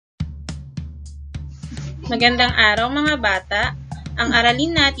Magandang araw mga bata! Ang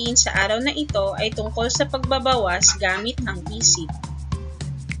aralin natin sa araw na ito ay tungkol sa pagbabawas gamit ang isip.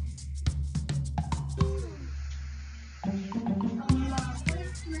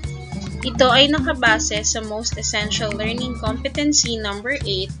 Ito ay nakabase sa Most Essential Learning Competency number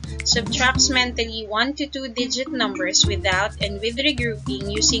 8, subtracts mentally 1 to 2 digit numbers without and with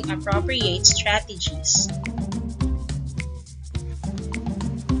regrouping using appropriate strategies.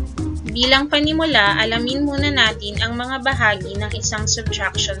 Bilang panimula, alamin muna natin ang mga bahagi ng isang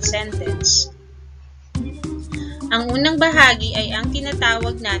subtraction sentence. Ang unang bahagi ay ang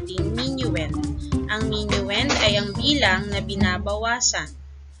tinatawag nating minuend. Ang minuend ay ang bilang na binabawasan.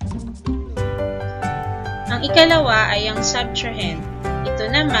 Ang ikalawa ay ang subtrahend.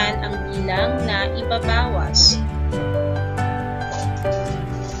 Ito naman ang bilang na ibabawas.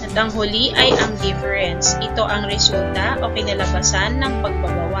 At ang huli ay ang difference. Ito ang resulta o kinalabasan ng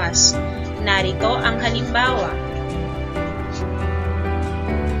pagbabawas. Narito ang halimbawa.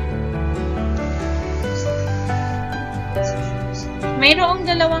 Mayroong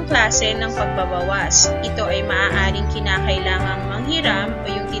dalawang klase ng pagbabawas. Ito ay maaaring kinakailangang manghiram o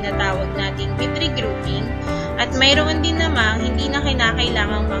yung tinatawag nating with regrouping, at mayroon din namang hindi na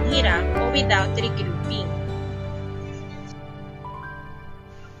kinakailangang manghiram o without regrouping.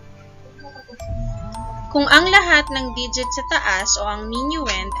 Kung ang lahat ng digit sa taas o ang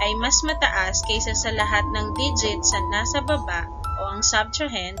minuend ay mas mataas kaysa sa lahat ng digit sa nasa baba o ang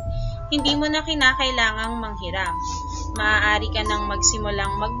subtrahend, hindi mo na kinakailangang manghiram. Maaari ka nang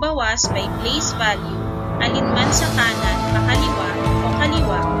magsimulang magbawas by place value, alinman sa kanan pakaliwa o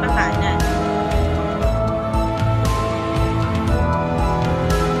kaliwa pakanan.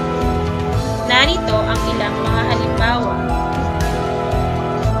 Narito ang ilang mga halimbawa.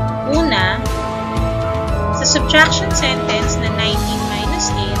 Una, sa subtraction sentence na 19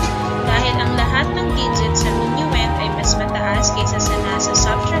 minus 8, dahil ang lahat ng digits sa minuend ay mas mataas kaysa sa nasa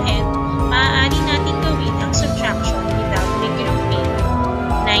subtrahend, maaari natin gawin ang subtraction without regrouping.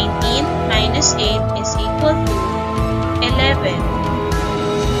 19 minus 8 is equal to 11.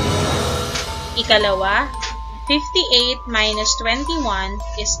 Ikalawa, 58 minus 21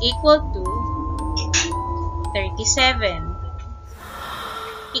 is equal to 37.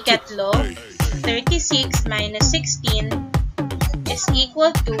 Ikatlo, 36 minus 16 is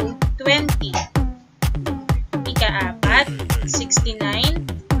equal to 20. Ikaapat, 69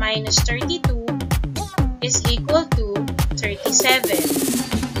 minus 32 is equal to 37.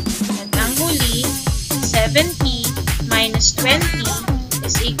 At ang huli, 70 minus 20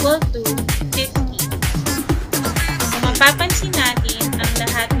 is equal to 50. Kung mapapansin natin, ang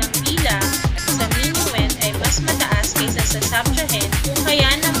lahat ng bilang sa minuend ay mas mataas kaysa sa subtrahend, kung kaya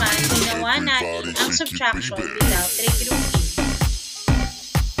naman ginawa natin ang subtraction without regrouping.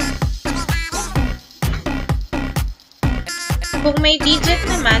 Kung may digit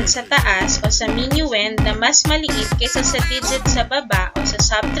naman sa taas o sa minuend na mas maliit kaysa sa digit sa baba o sa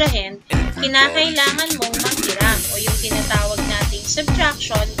subtrahend, kinakailangan mong manghiram o yung tinatawag nating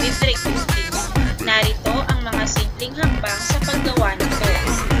subtraction with regrouping. Narito ang mga simpleng hakbang sa paggawa nito.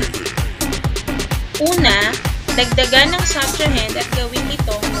 Una, dagdagan ng subtrahend at gawin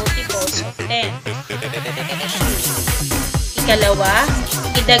itong multiples of 10. Ikalawa,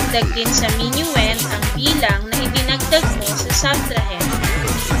 idagdag din sa minuend ang bilang na idinagdag mo sa subtrahend.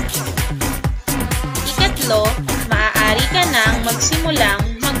 Ikatlo, maaari ka nang magsimulang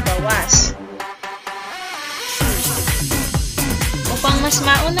magbawas. Upang mas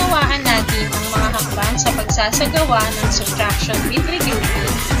maunawaan natin ang mga hakbang sa pagsasagawa ng subtraction with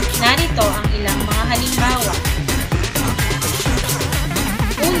regrouping, narito ang ilang mga halimbawa.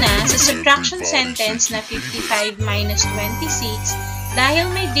 Una, sa subtraction sentence na 55 minus 26, dahil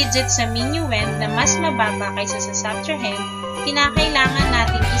may digit sa minuend na mas mababa kaysa sa subtrahend, kinakailangan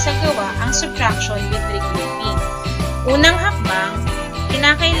natin isagawa ang subtraction with regrouping. Unang hakbang,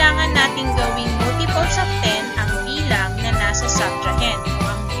 kinakailangan nating gawing multiples of 10 ang bilang na nasa subtrahend o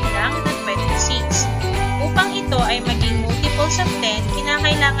ang bilang na 26. Upang ito ay maging multiples of 10,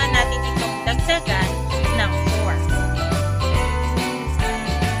 kinakailangan natin itong dagdagan ng 4.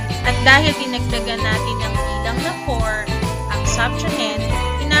 At dahil dinagdagan natin ng bilang na 4 ang subtrahend,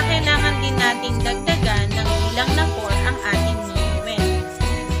 kinakailangan din nating dagdagan ng bilang na 4 ang ating minuend.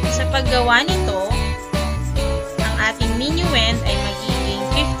 Sa paggawa nito, ang ating minuend ay magiging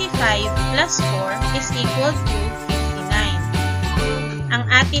 55 plus 4 is equal to 59. Ang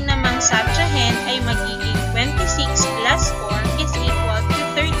ating namang subtrahend ay magiging 26 plus 4 is equal to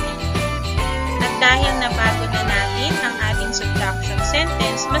 30. At dahil nabago na natin ang ating subtraction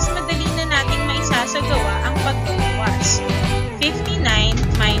sentence, mas madali na nating maisasagawa ang pagbabawas. 59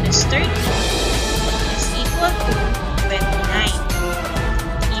 minus 30 is to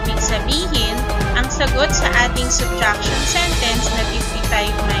 29. Ibig sabihin, ang sagot sa ating subtraction sentence na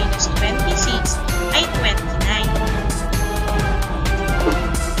 55 minus 26 ay 29.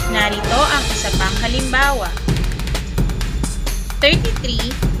 Narito ang isa pang halimbawa.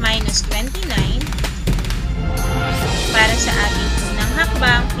 33 minus 29. Para sa ating unang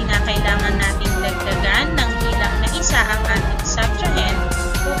hakbang, kinakailangan nating dagdagan ng bilang na isa ang ating subtrahend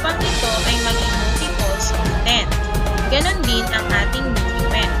upang ito ay maging multiples of 10. Ganon din ang ating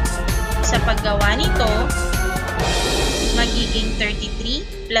minuend. Sa paggawa nito, magiging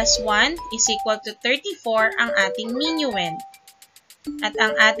 33 plus 1 is equal to 34 ang ating minuend. At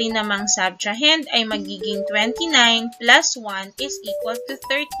ang ating namang subtrahend ay magiging 29 plus 1 is equal to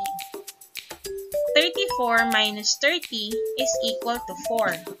 30. 34 minus 30 is equal to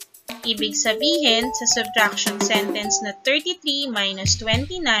 4. Ibig sabihin, sa subtraction sentence na 33 minus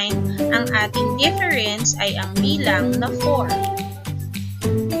 29, ang ating difference ay ang bilang na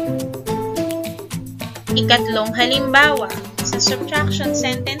 4. Ikatlong halimbawa, sa subtraction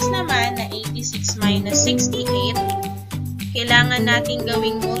sentence naman na 86 minus 68, kailangan natin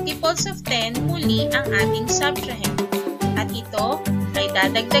gawing multiples of 10 muli ang ating subtrahend. At ito ay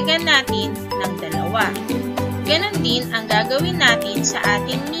dadagdagan natin ng 2. Ganon din ang gagawin natin sa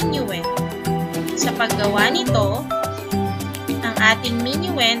ating minuend. Sa paggawa nito, ang ating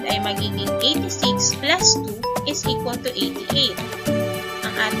minuend ay magiging 86 plus 2 is equal to 88.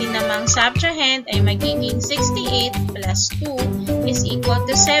 Ang ating namang subtrahend ay magiging 68 plus 2 is equal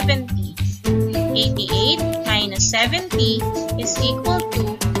to 70. 88 minus 70 is equal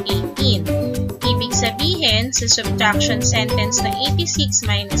to 18. Ibig sabihin, sa subtraction sentence na 86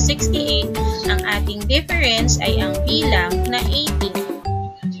 minus 68, ang ating difference ay ang bilang na 18.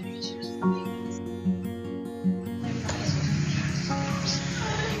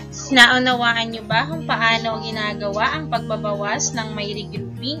 Naunawaan niyo ba kung paano ginagawa ang pagbabawas ng may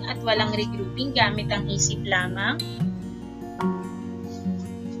regrouping at walang regrouping gamit ang isip lamang?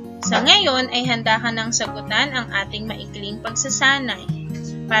 Sa ngayon ay handa ka ng sagutan ang ating maikling pagsasanay.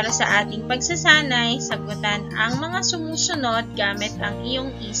 Para sa ating pagsasanay, sagutan ang mga sumusunod gamit ang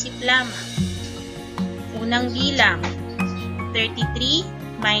iyong isip lamang. Unang bilang, 33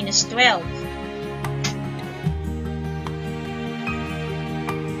 minus 12.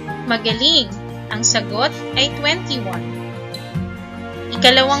 Magaling! Ang sagot ay 21.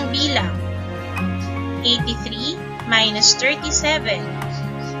 Ikalawang bilang, 83 minus 37.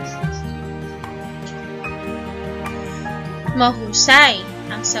 Mahusay!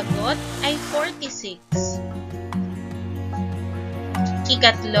 Ang sagot ay 46.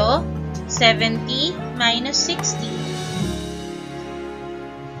 Ikatlo, 70 minus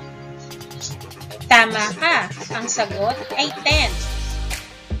 60. Tama ka! Ang sagot ay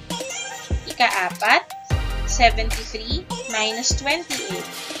 10. Ikaapat, 73 minus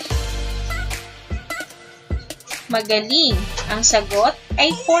 28. Magaling! Ang sagot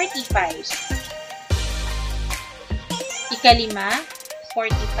ay 45. Ikalima,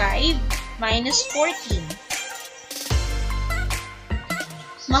 45 minus 14.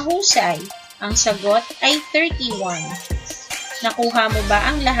 Mahusay! Ang sagot ay 31. Nakuha mo ba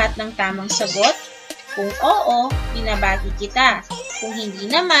ang lahat ng tamang sagot? Kung oo, binabati kita. Kung hindi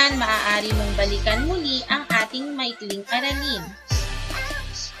naman, maaari mong balikan muli ang ating maikling aralin.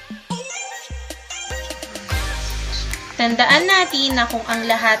 Tandaan natin na kung ang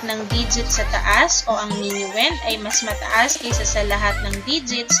lahat ng digit sa taas o ang minuend ay mas mataas kaysa sa lahat ng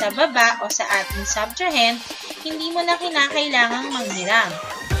digit sa baba o sa ating subtrahend, hindi mo na kinakailangang manghiram.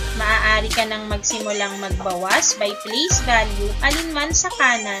 Maaari ka nang magsimulang magbawas by place value alinman sa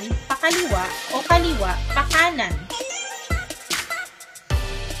kanan, pakaliwa o kaliwa, pakanan.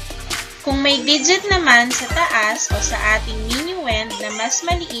 Kung may digit naman sa taas o sa ating minuend na mas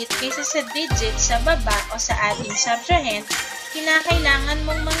maliit kaysa sa digit sa baba o sa ating subtrahend, kinakailangan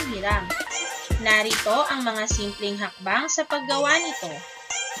mong manghiram. Narito ang mga simpleng hakbang sa paggawa nito.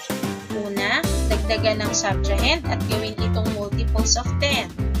 Una, dagdagan ng subtrahend at gawin itong multiples of 10.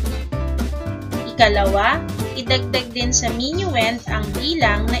 Ikalawa, idagdag din sa minuend ang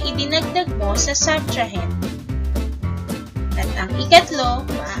bilang na idinagdag mo sa subtrahend. At ang ikatlo,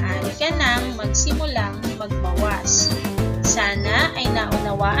 maaari ka nang magsimulang magbawas. Sana ay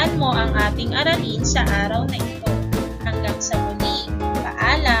naunawaan mo ang ating aralin sa araw na ito. Hanggang sa muli,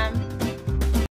 paalam!